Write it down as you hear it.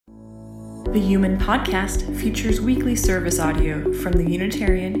The Human Podcast features weekly service audio from the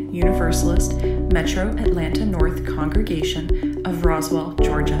Unitarian Universalist Metro Atlanta North Congregation of Roswell,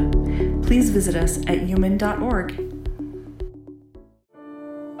 Georgia. Please visit us at human.org.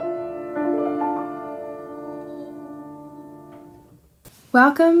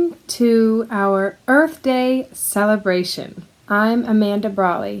 Welcome to our Earth Day celebration. I'm Amanda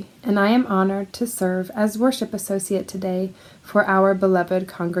Brawley, and I am honored to serve as worship associate today for our beloved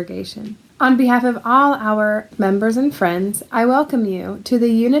congregation. On behalf of all our members and friends, I welcome you to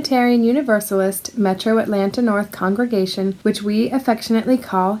the Unitarian Universalist Metro Atlanta North Congregation, which we affectionately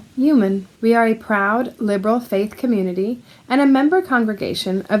call Human. We are a proud liberal faith community and a member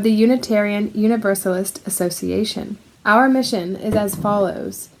congregation of the Unitarian Universalist Association. Our mission is as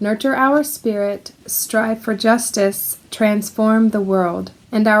follows: nurture our spirit, strive for justice, transform the world.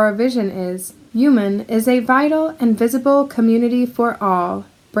 And our vision is: Human is a vital and visible community for all,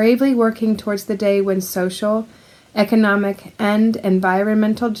 bravely working towards the day when social, economic, and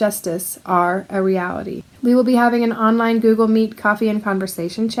environmental justice are a reality. We will be having an online Google Meet coffee and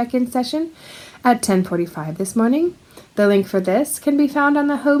conversation check-in session at 10:45 this morning. The link for this can be found on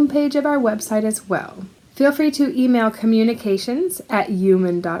the homepage of our website as well. Feel free to email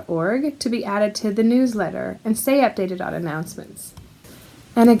communications@human.org to be added to the newsletter and stay updated on announcements.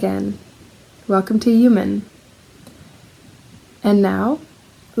 And again, welcome to Human. And now,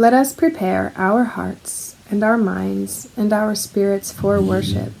 let us prepare our hearts and our minds and our spirits for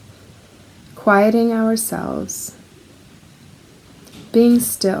worship, quieting ourselves, being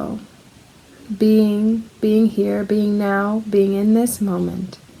still, being here, being now, being in this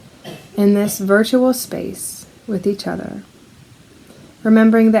moment, in this virtual space with each other.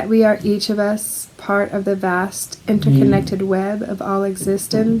 Remembering that we are each of us part of the vast interconnected web of all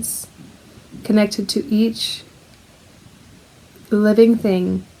existence, connected to each living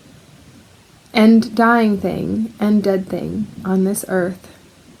thing and dying thing and dead thing on this earth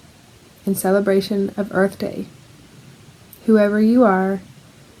in celebration of Earth Day. Whoever you are,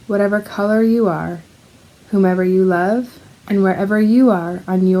 whatever color you are, whomever you love, and wherever you are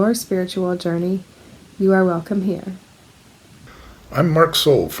on your spiritual journey, you are welcome here. I'm Mark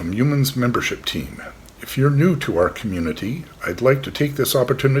Soul from Human's membership team. If you're new to our community, I'd like to take this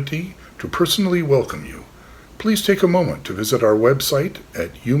opportunity to personally welcome you. Please take a moment to visit our website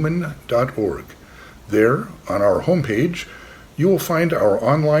at human.org. There, on our homepage, you will find our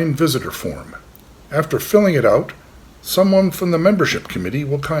online visitor form. After filling it out, someone from the membership committee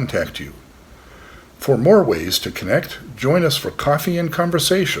will contact you. For more ways to connect, join us for coffee and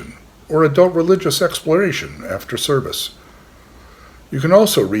conversation or adult religious exploration after service. You can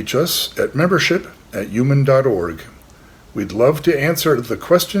also reach us at membership@human.org. We'd love to answer the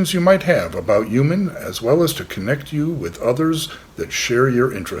questions you might have about Human, as well as to connect you with others that share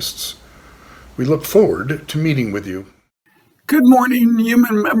your interests. We look forward to meeting with you. Good morning,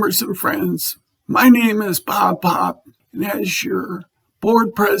 Human members and friends. My name is Bob Pop, and as your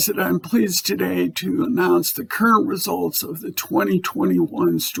Board President, I'm pleased today to announce the current results of the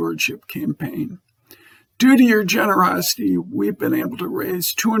 2021 Stewardship Campaign. Due to your generosity, we've been able to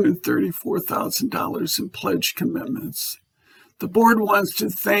raise $234,000 in pledge commitments. The board wants to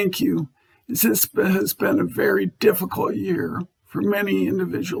thank you, as this has been a very difficult year for many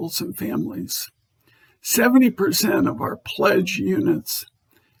individuals and families. 70% of our pledge units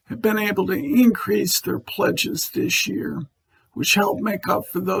have been able to increase their pledges this year, which helped make up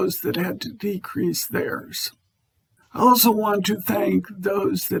for those that had to decrease theirs. I also want to thank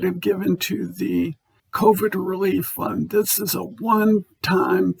those that have given to the COVID Relief Fund. This is a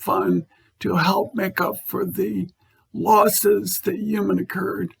one-time fund to help make up for the losses that Human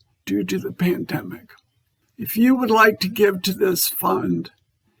occurred due to the pandemic. If you would like to give to this fund,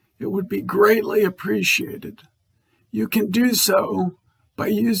 it would be greatly appreciated. You can do so by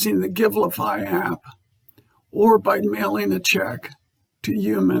using the Givelify app or by mailing a check to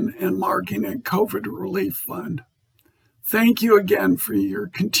Human and marking it COVID Relief Fund. Thank you again for your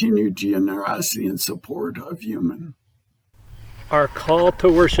continued generosity and support of Human. Our call to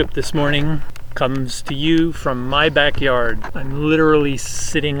worship this morning comes to you from my backyard. I'm literally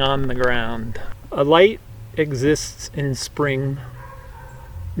sitting on the ground. A light exists in spring,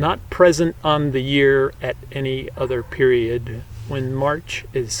 not present on the year at any other period, when March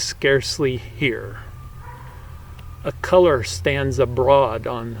is scarcely here. A color stands abroad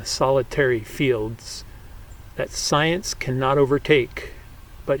on solitary fields that science cannot overtake,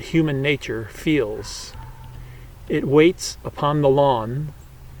 but human nature feels. It waits upon the lawn.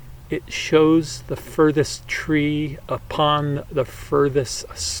 It shows the furthest tree upon the furthest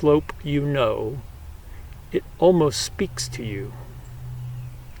slope you know. It almost speaks to you.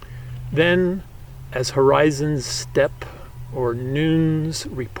 Then, as horizons step or noons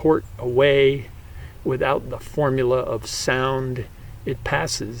report away without the formula of sound, it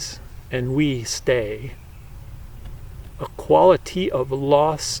passes and we stay. A quality of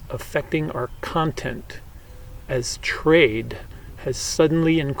loss affecting our content as trade has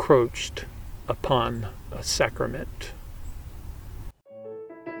suddenly encroached upon a sacrament.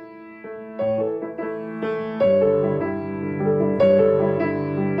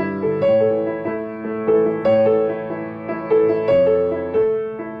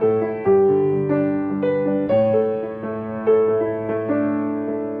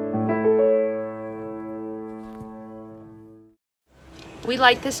 We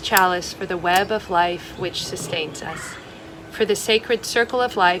light this chalice for the web of life which sustains us, for the sacred circle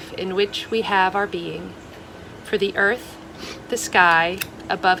of life in which we have our being, for the earth, the sky,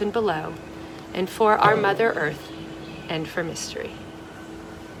 above and below, and for our Mother Earth, and for mystery.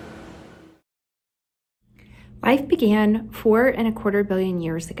 Life began 4.25 billion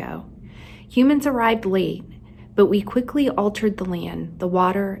years ago. Humans arrived late, but we quickly altered the land, the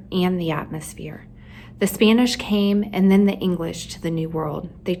water, and the atmosphere. The Spanish came and then the English to the New World.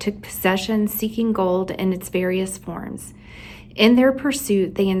 They took possession, seeking gold in its various forms. In their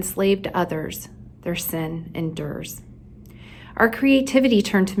pursuit, they enslaved others. Their sin endures. Our creativity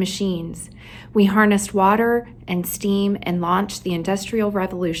turned to machines. We harnessed water and steam and launched the Industrial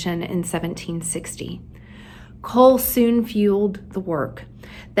Revolution in 1760. Coal soon fueled the work.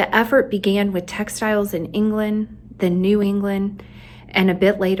 The effort began with textiles in England, then New England, and a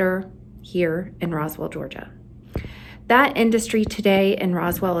bit later, here in Roswell, Georgia. That industry today in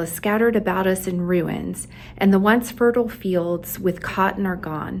Roswell is scattered about us in ruins, and the once fertile fields with cotton are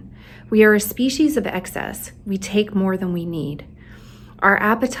gone. We are a species of excess. We take more than we need. Our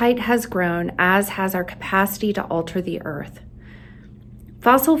appetite has grown, as has our capacity to alter the earth.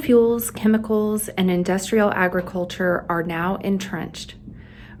 Fossil fuels, chemicals, and industrial agriculture are now entrenched.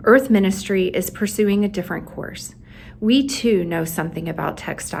 Earth Ministry is pursuing a different course. We too know something about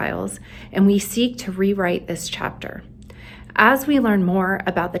textiles, and we seek to rewrite this chapter. As we learn more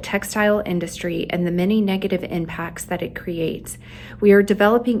about the textile industry and the many negative impacts that it creates, we are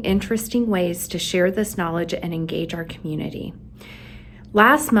developing interesting ways to share this knowledge and engage our community.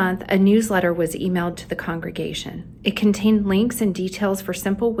 Last month, a newsletter was emailed to the congregation. It contained links and details for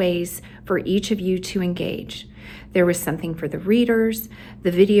simple ways for each of you to engage. There was something for the readers,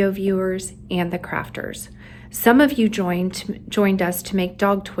 the video viewers, and the crafters. Some of you joined us to make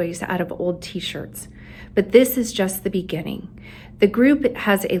dog toys out of old t-shirts, but this is just the beginning. The group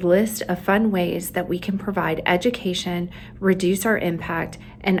has a list of fun ways that we can provide education, reduce our impact,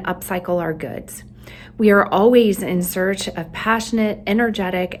 and upcycle our goods. We are always in search of passionate,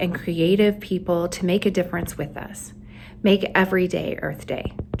 energetic, and creative people to make a difference with us. Make every day Earth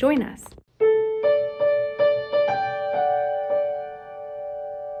Day. Join us.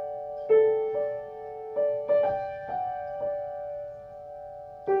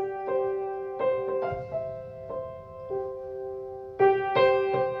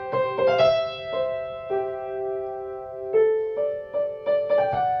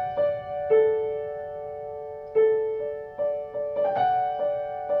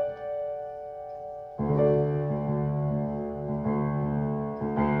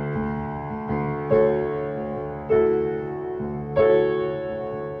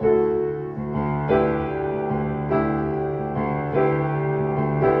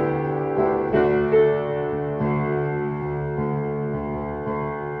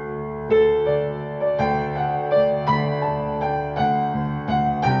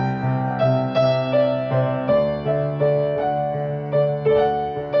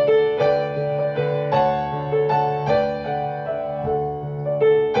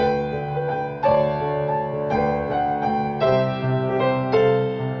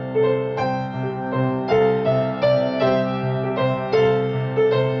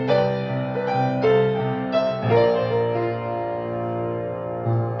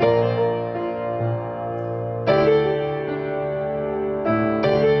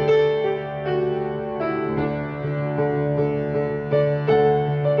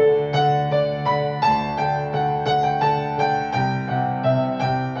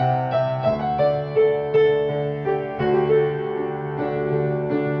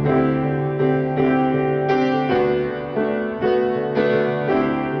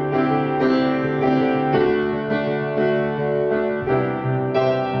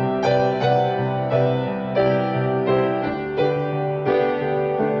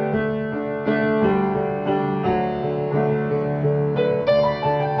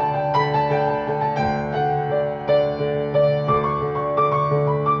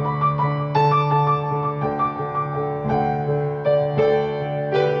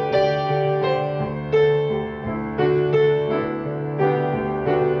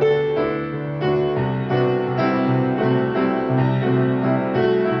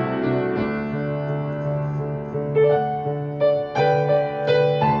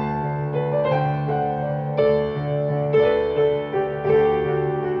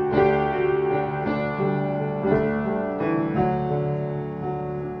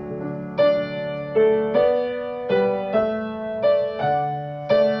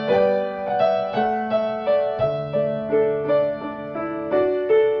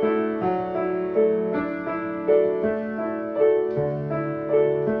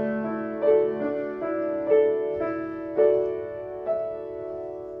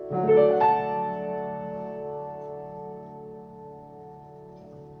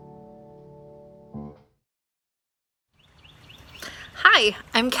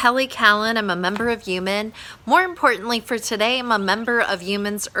 I'm Kelly Callan. I'm a member of Human. More importantly for today, I'm a member of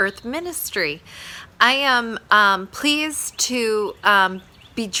Human's Earth Ministry. I am pleased to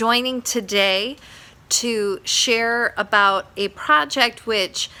be joining today to share about a project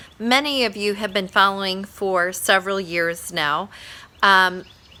which many of you have been following for several years now,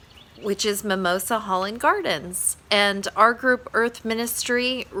 which is Mimosa Holland Gardens. And our group, Earth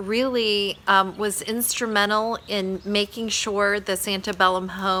Ministry, really was instrumental in making sure this antebellum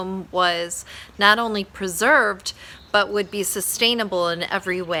home was not only preserved, but would be sustainable in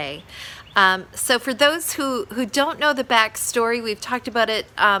every way. So for those who don't know the backstory, we've talked about it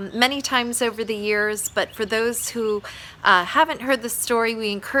many times over the years, but for those who haven't heard the story,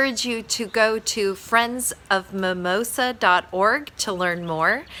 we encourage you to go to friendsofmimosa.org to learn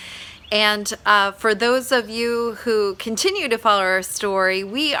more. And for those of you who continue to follow our story,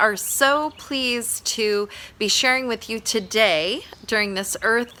 we are so pleased to be sharing with you today during this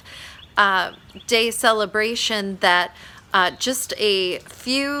Earth Day celebration that just a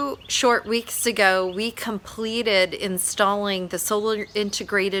few short weeks ago, we completed installing the solar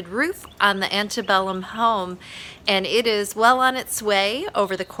integrated roof on the antebellum home, and it is well on its way.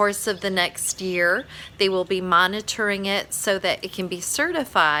 Over the course of the next year, they will be monitoring it so that it can be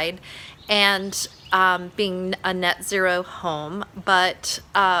certified and being a net zero home, but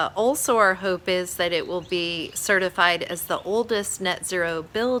also our hope is that it will be certified as the oldest net zero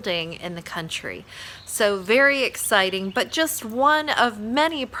building in the country. So very exciting, but just one of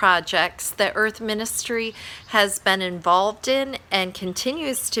many projects that Earth Ministry has been involved in and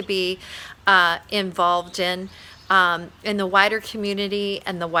continues to be involved in the wider community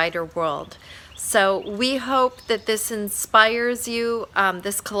and the wider world. So we hope that this inspires you,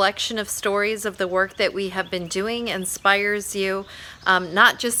 this collection of stories of the work that we have been doing inspires you,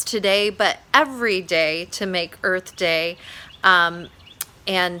 not just today, but every day to make Earth Day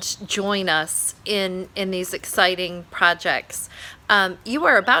and join us in these exciting projects. You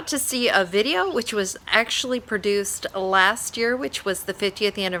are about to see a video which was actually produced last year, which was the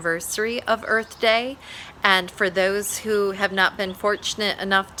 50th anniversary of Earth Day. And for those who have not been fortunate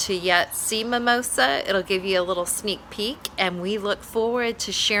enough to yet see Mimosa, it'll give you a little sneak peek, and we look forward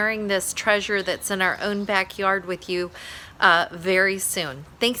to sharing this treasure that's in our own backyard with you very soon.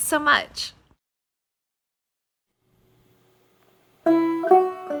 Thanks so much.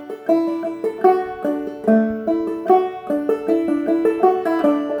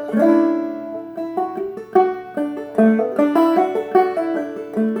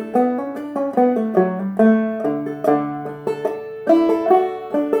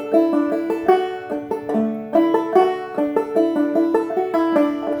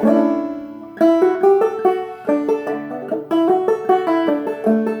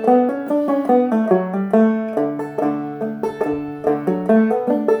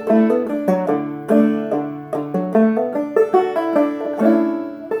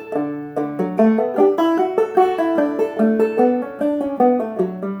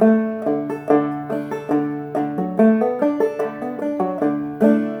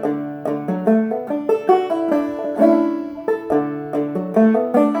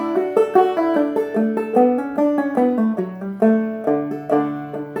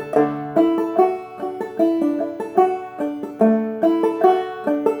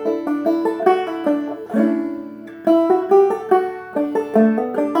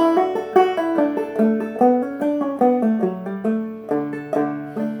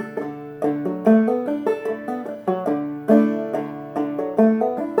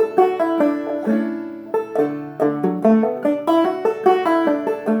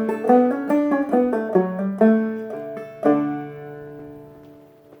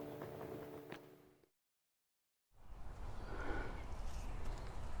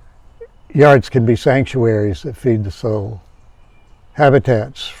 Yards can be sanctuaries that feed the soul,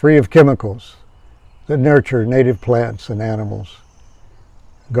 habitats free of chemicals that nurture native plants and animals,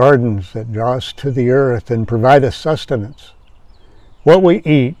 gardens that draw us to the earth and provide us sustenance. What we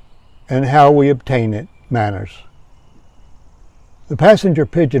eat and how we obtain it matters. The passenger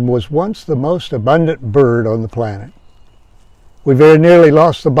pigeon was once the most abundant bird on the planet. We very nearly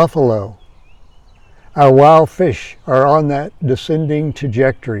lost the buffalo. Our wild fish are on that descending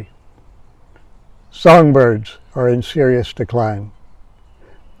trajectory. Songbirds are in serious decline.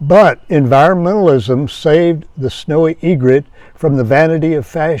 But environmentalism saved the snowy egret from the vanity of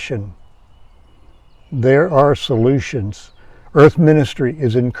fashion. There are solutions. Earth Ministry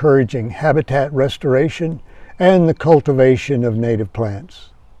is encouraging habitat restoration and the cultivation of native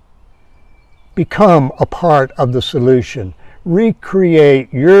plants. Become a part of the solution.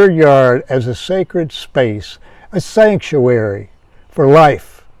 Recreate your yard as a sacred space, a sanctuary for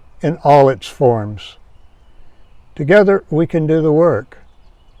life in all its forms. Together we can do the work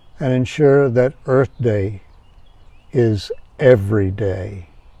and ensure that Earth Day is every day.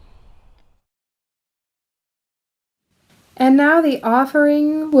 And now the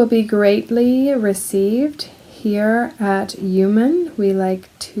offering will be greatly received. Here at Human, we like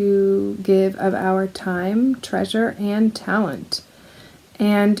to give of our time, treasure, and talent.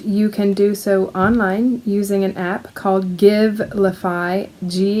 And you can do so online using an app called Givelify,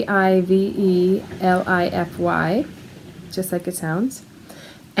 Givelify, just like it sounds.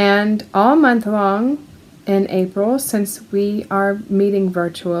 And all month long in April, since we are meeting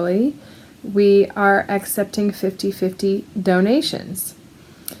virtually, we are accepting 50-50 donations.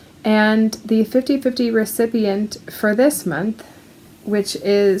 And the 50-50 recipient for this month, which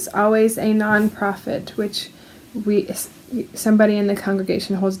is always a nonprofit, which somebody in the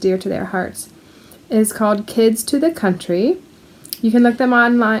congregation holds dear to their hearts, is called Kids to the Country. You can look them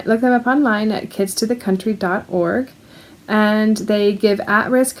up online at kidstothecountry.org, and they give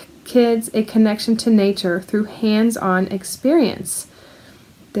at-risk kids a connection to nature through hands-on experience.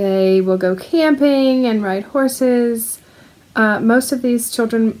 They will go camping and ride horses. Most of these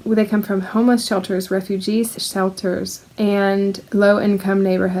children, they come from homeless shelters, refugee shelters, and low-income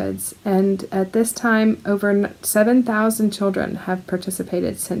neighborhoods. And at this time, over 7,000 children have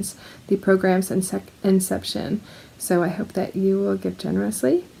participated since the program's inception. So I hope that you will give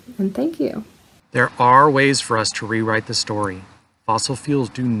generously, and thank you. There are ways for us to rewrite the story. Fossil fuels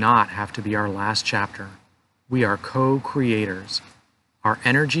do not have to be our last chapter. We are co-creators. Our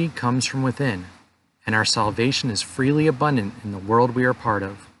energy comes from within, and our salvation is freely abundant in the world we are part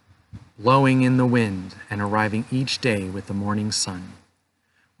of, blowing in the wind and arriving each day with the morning sun.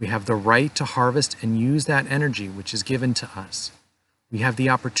 We have the right to harvest and use that energy which is given to us. We have the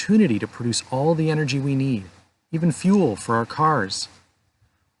opportunity to produce all the energy we need, even fuel for our cars.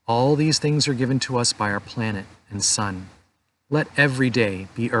 All these things are given to us by our planet and sun. Let every day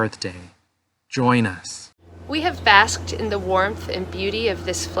be Earth Day. Join us. We have basked in the warmth and beauty of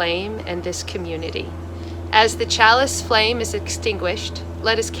this flame and this community. As the chalice flame is extinguished,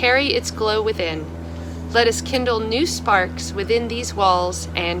 let us carry its glow within. Let us kindle new sparks within these walls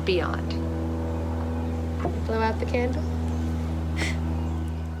and beyond. Blow out the candle.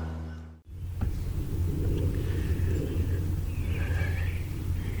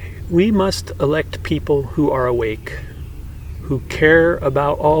 We must elect people who are awake, who care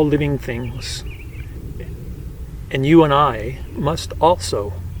about all living things. And you and I must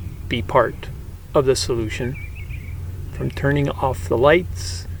also be part of the solution, from turning off the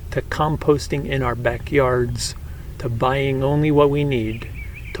lights, to composting in our backyards, to buying only what we need,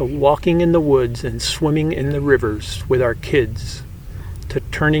 to walking in the woods and swimming in the rivers with our kids, to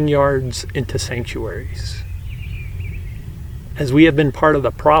turning yards into sanctuaries. As we have been part of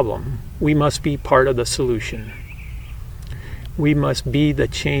the problem, we must be part of the solution. We must be the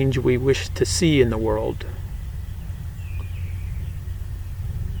change we wish to see in the world.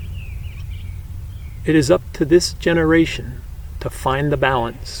 It is up to this generation to find the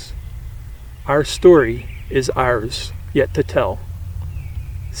balance. Our story is ours yet to tell.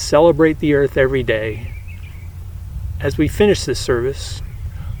 Celebrate the earth every day. As we finish this service,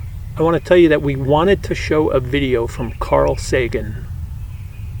 I want to tell you that we wanted to show a video from Carl Sagan,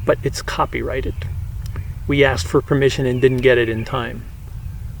 but it's copyrighted. We asked for permission and didn't get it in time.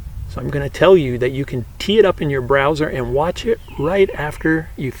 So I'm going to tell you that you can tee it up in your browser and watch it right after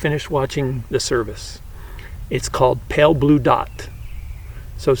you finish watching the service. It's called Pale Blue Dot.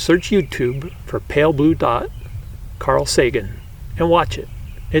 So search YouTube for Pale Blue Dot, Carl Sagan, and watch it.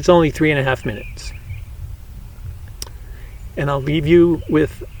 It's only 3.5 minutes. And I'll leave you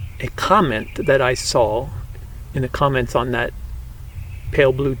with a comment that I saw in the comments on that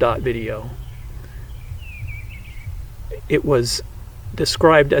Pale Blue Dot video. It was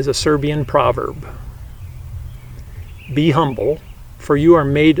described as a Serbian proverb. Be humble, for you are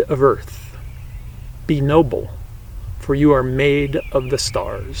made of earth. Be noble, for you are made of the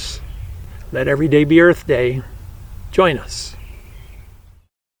stars. Let every day be Earth Day. Join us.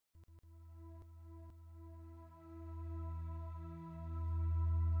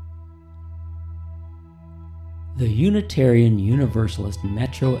 The Unitarian Universalist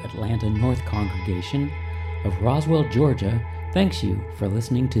Metro Atlanta North Congregation of Roswell, Georgia, thanks you for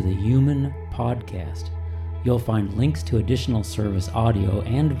listening to the Human Podcast. You'll find links to additional service audio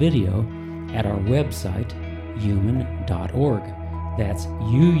and video at our website, human.org. That's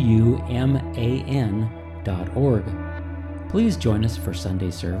UUMAN.org. Please join us for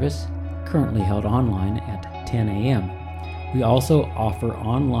Sunday service, currently held online at 10 a.m. We also offer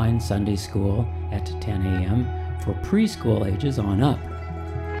online Sunday school at 10 a.m. for preschool ages on up.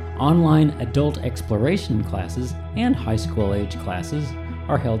 Online adult exploration classes and high school age classes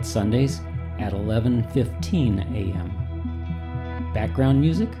are held Sundays at 11:15 a.m. Background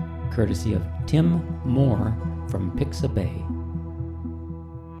music courtesy of Tim Moore from Pixabay.